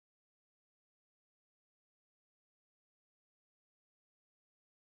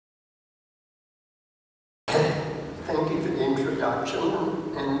thank you for the introduction,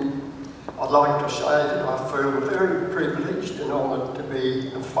 and I'd like to say that I feel very privileged and honoured to be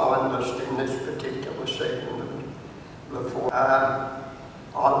a finalist in this particular segment of the forum.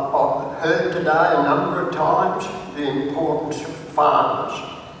 I've heard today a number of times the importance of farmers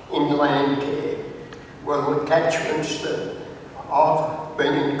in land care. Well, the catchments that I've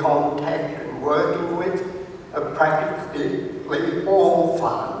been in contact and working with are practically all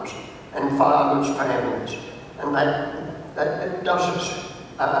farmers and farmers' families, and that does us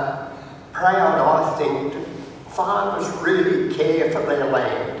proud, I think, that farmers really care for their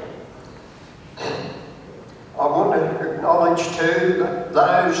land. I want to acknowledge too that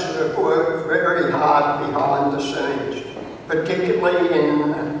those that have worked very hard behind the scenes, particularly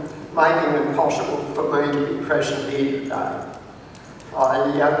in making it possible for me to be present here today. I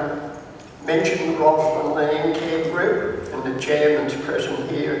mentioned the Rosalind Landcare Group and the chairman's present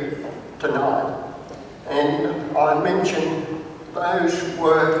here tonight. And I mentioned those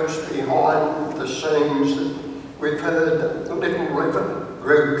workers behind the scenes that we've heard the Little River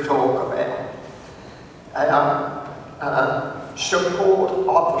Group talk about. Our support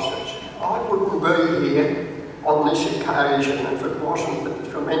officers. I wouldn't be here on this occasion if it wasn't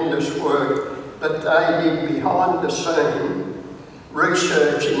the tremendous work that they did behind the scene,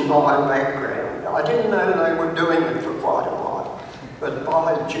 researching my background. I didn't know they were doing it for quite a while, but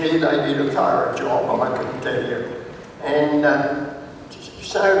by gee, they did a thorough job, I can tell you. And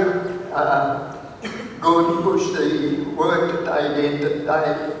so good was the work that they did that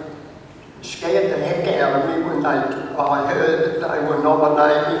they scared the heck out of me when I heard that they were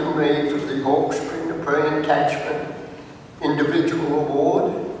nominating me for the Hawkesbury and Catchment Individual Award,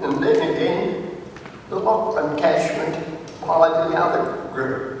 and then again the Lachlan Catchment by the other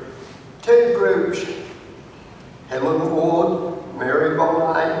group. Two groups, Helen Ward, Mary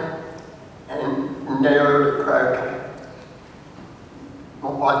Bonet and Nara Croker. I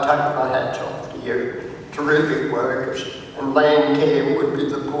take my hats off to you, terrific workers, and Landcare would be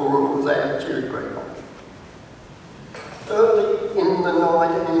the poorer without you people. Early in the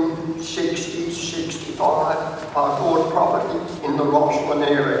 1960s, 65, I bought property in the Rosalind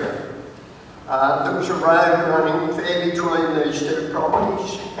area. There was a road running fair between these two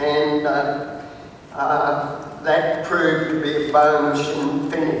properties, and that proved to be a bonus in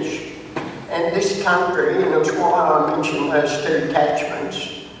the finish. And this country, and it's why I mentioned those two catchments,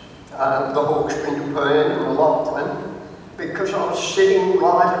 the Hawkesbury and the Lachlan, because I was sitting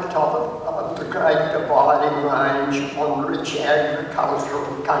right at the top of the Great Dividing Range on rich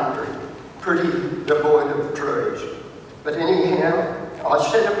agricultural country, pretty devoid of trees. But anyhow,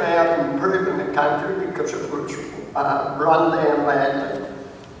 I set about improving the country because it was run down badly.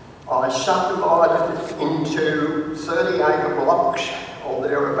 I subdivided it into 30-acre blocks or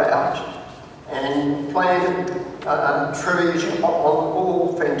thereabouts and planted trees on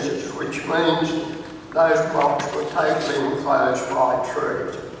all fences, which means those blocks were totally enclosed by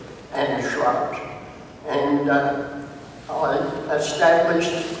trees and shrubs. And I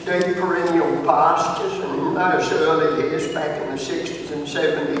established deep perennial pastures, and in those early years, back in the 60s and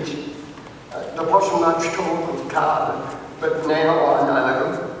 70s, there wasn't much talk of carbon, but now I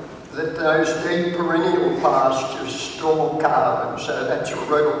know that those deep perennial pastures store carbon, so that's a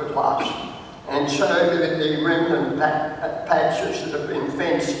real plus. And so do the remnant patches that have been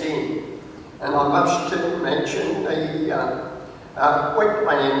fenced in. And I must mention the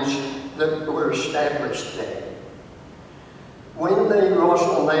wetlands that were established there. When the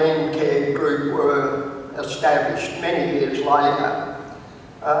Rosalind Landcare Group were established many years later,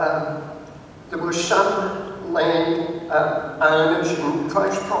 there were some land owners in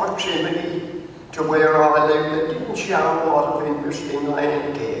close proximity to where I lived that didn't show a lot of interest in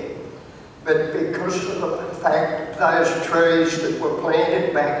land care. But because of the fact that those trees that were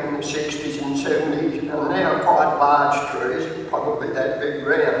planted back in the 60s and 70s are now quite large trees, probably that big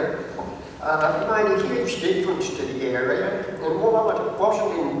round, made a huge difference to the area. And while it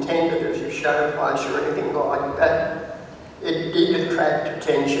wasn't intended as a showplace or anything like that, it did attract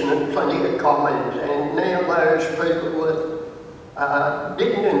attention and plenty of comments. And now those people that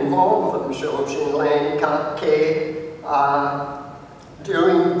didn't involve themselves in land care are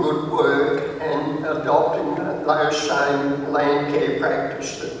doing good work and adopting those same land care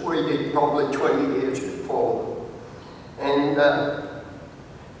practice that we did probably 20 years before. And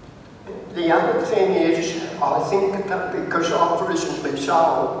the other thing is, I think that because I've recently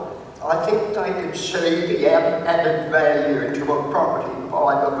sold, I think they could see the added value to a property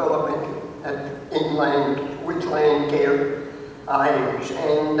by developing it with land care aims.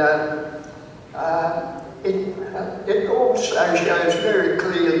 And It also shows very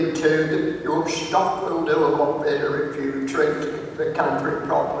clearly too that your stock will do a lot better if you treat the country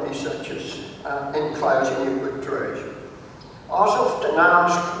properly, such as enclosing it with trees. I was often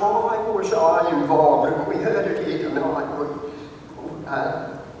asked, why was I involved? And we heard it here tonight.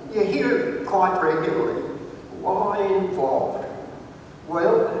 You hear it quite regularly. Why involved?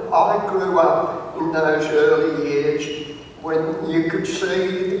 Well, I grew up in those early years when you could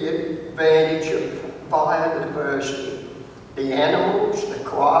see the advantage of biodiversity. The animals, the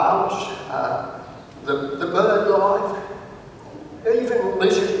koalas, the bird life, even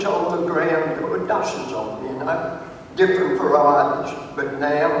lizards on the ground. There were dozens of them, you know, different varieties, but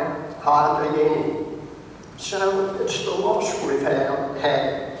now hardly any. So it's the loss we've had.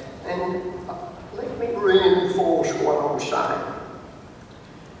 And let me reinforce what I'm saying.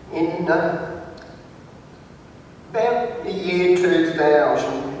 In about the year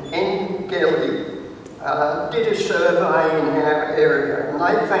 2000, Kelly did a survey in our area, and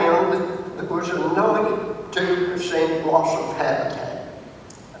they found that there was a 92% loss of habitat.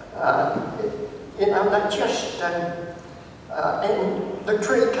 You know, that just, and the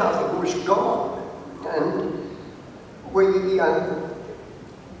tree cover was gone. And we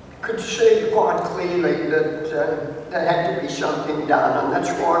could see quite clearly that there had to be something done, and that's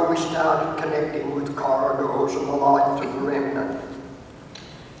why we started connecting with corridors and the like to the remnant.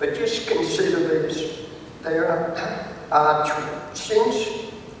 But just consider this. There are, since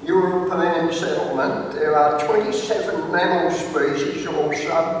European settlement, there are 27 mammal species or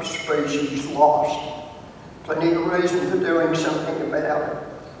subspecies lost. Plenty of reason for doing something about it.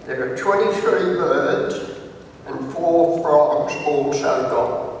 There are 23 birds and 4 frogs also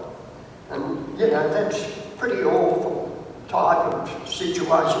gone. And, you know, that's pretty awful type of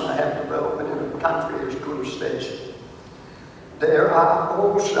situation to have development in a country as good as this. There are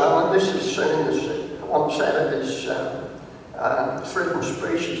also, and this is seen as on Saturday's Threatened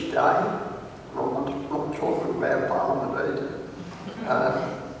Species Day, I'm not talking about Parliament either,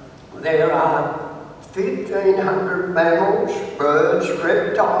 there are 1,500 mammals, birds,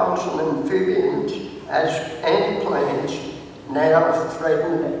 reptiles and amphibians and plants now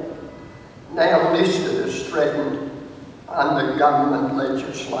threatened, now listed as threatened under government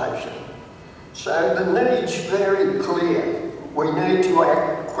legislation. So the need's very clear. We need to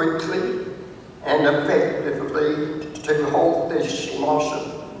act quickly and effectively to halt this loss of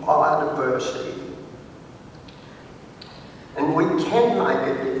biodiversity. And we can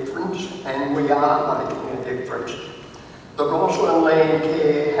make a difference, and we are making a difference. The NSW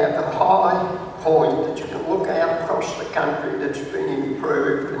Landcare have a high point that you can look out across the country that's been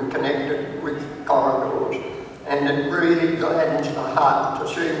improved and connected with corridors, and it really gladdens the heart to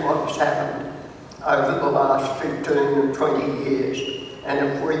see what's happened over the last 15 or 20 years. And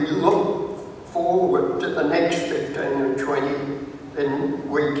if we look forward to the next 15 or 20, then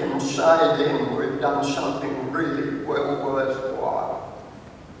we can say then we've done something really well worthwhile.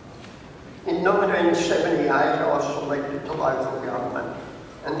 In 1978, I was elected to local government,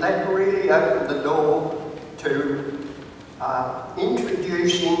 and that really opened the door to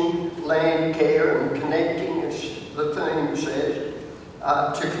introducing land care and connecting, as the theme says,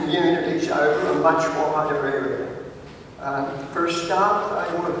 to communities over a much wider area. For a start,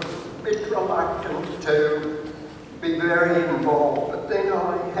 they were a bit reluctant to be very involved, but then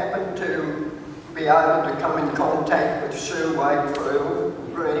I happened to be able to come in contact with Sue Wakefield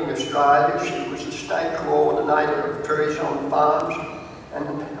from Greening Australia. She was the state coordinator of trees on farms, and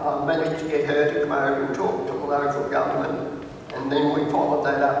I managed to get her to come over and talk to the local government, and then we followed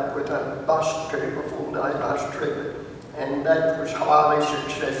that up with a bus trip, a full-day bus trip, and that was highly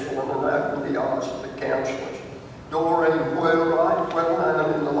successful and opened the eyes of the councillors. Doreen Wheelwright, well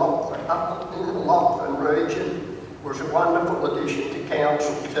known in the Lachlan region, was a wonderful addition to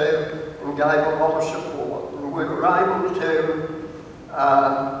council too, and gave a lot of support. And we were able to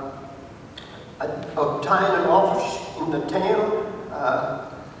obtain an office in the town.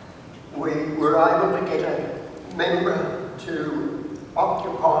 We were able to get a member to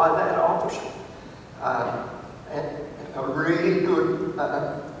occupy that office. A really good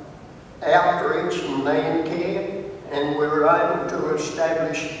outreach in land care, and we were able to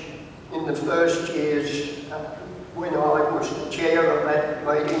establish in the first years when I was the chair of that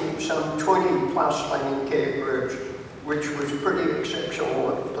meeting some 20 plus land care groups, which was pretty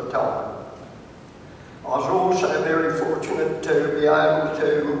exceptional at the time. I was also very fortunate to be able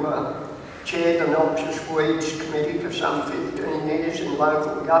to chair the Noxious Weeds Committee for some 15 years in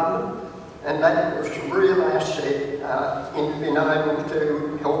local government, and that was a real asset in being able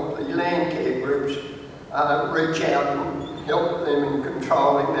to help the land care groups reach out help them in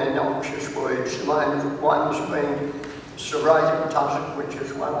controlling their noxious weeds. The main ones being serrated tussock, which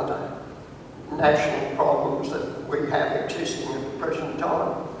is one of the national problems that we have existing at the present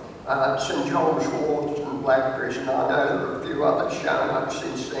time. St John's wort and blackberries, and I know there are a few others shown up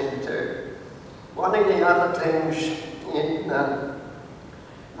since then too. One of the other things in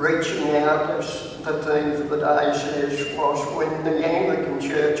reaching out, as the theme for the day says, was when the Anglican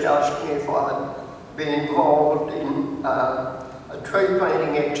Church asked me if I'd be involved in a tree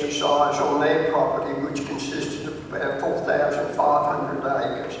planting exercise on their property, which consisted of about 4,500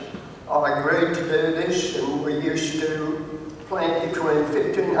 acres. I agreed to do this, and we used to plant between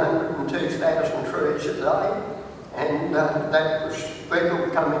 1,500 and 2,000 trees a day, and that was people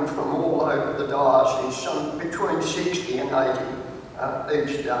coming from all over the diocese, some between 60 and 80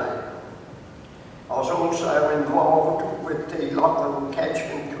 each day. I was also involved with the Lachlan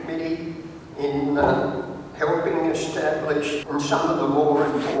Catchment Committee in helping establish some of the more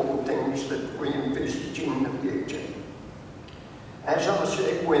important things that we envisage in the future. As I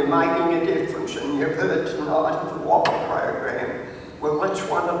said, we're making a difference, and you've heard tonight of the WAPA program. Well, that's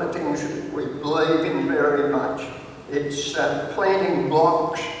one of the things that we believe in very much. It's planting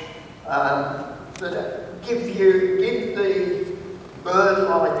blocks that give the bird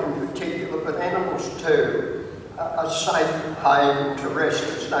life in particular, but animals too, a safe haven to rest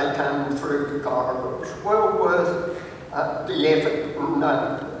as they come through the corridors. Well worth the effort in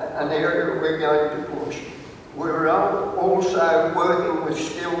an area we're going to push. We're also working with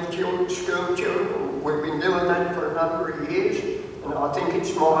school children. We've been doing that for a number of years, and I think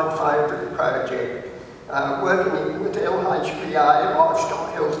it's my favourite project. Working with LHPA,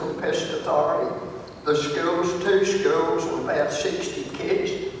 Livestock Health and Pest Authority, the schools, 2 schools and about 60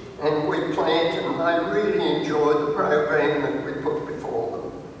 kids, and we plant, and they really enjoy the program that we put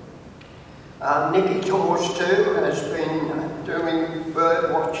before them. Nikki Torres too has been doing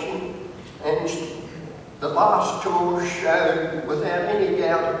bird watching, and the last tour showed without any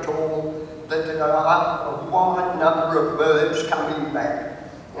doubt at all that there are a wide number of birds coming back,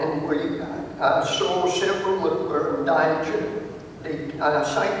 and we saw several that were endangered. The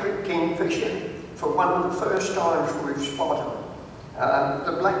sacred kingfisher, for one of the first times we've spotted.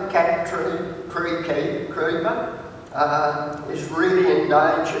 The black-capped creeper is really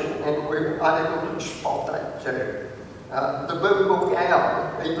endangered, and we're able to spot that too. The boobook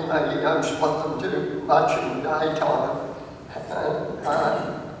owl, even though you don't spot them too much in the daytime,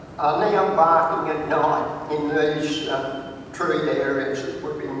 are now barking at night in these treed areas that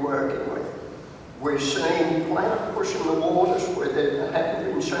we've been working with. We're seeing platypus in the waters where they haven't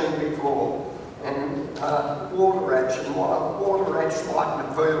been seen before, and water rats, and wild water rats might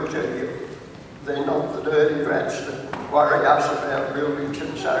appeal to you. They're not the dirty rats that worry us about buildings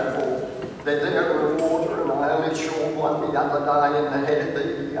and so forth. They're there in the water, and I only saw one the other day in the head of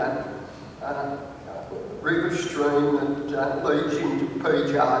the river stream that leads into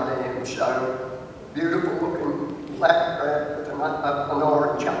PJ Dam. So, beautiful looking black rat with an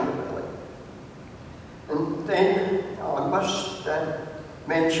orange underbelly. And then I must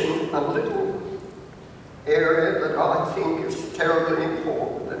mention a little area that I think is terribly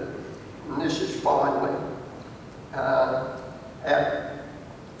important, and this is finally. Our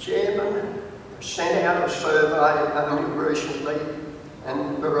chairman sent out a survey only recently,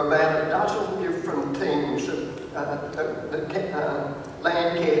 and there are about a dozen different things that the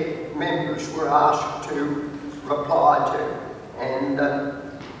Landcare members were asked to reply to, and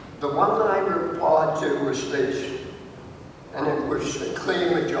the one they replied to was this, and it was a clear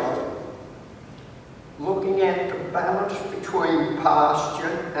majority. Looking at the balance between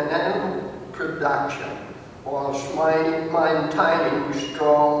pasture and animal production whilst maintaining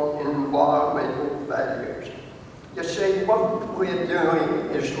strong environmental values. You see, what we're doing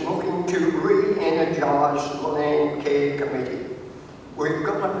is looking to re-energise the Landcare Committee. We've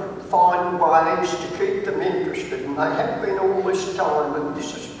got to find ways to keep them interested, and they have been all this time, and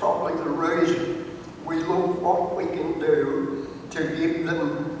this is probably the reason we look what we can do to give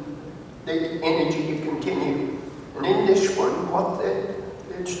them the energy to continue. And in this one, what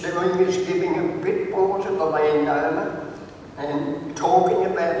it's doing is giving a bit more to the landowner and talking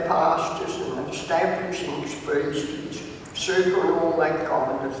about pastures and establishing species, super and all that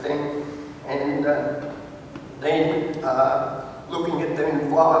kind of thing, and then looking at the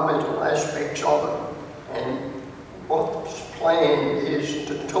environmental aspects of it. And what's planned is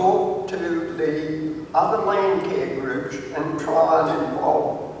to talk to the other Landcare groups and try and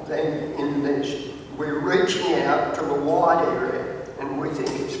involve them in this. We're reaching out to a wide area, and we think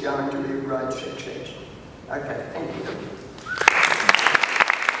it's going to be a great success. Okay, thank you.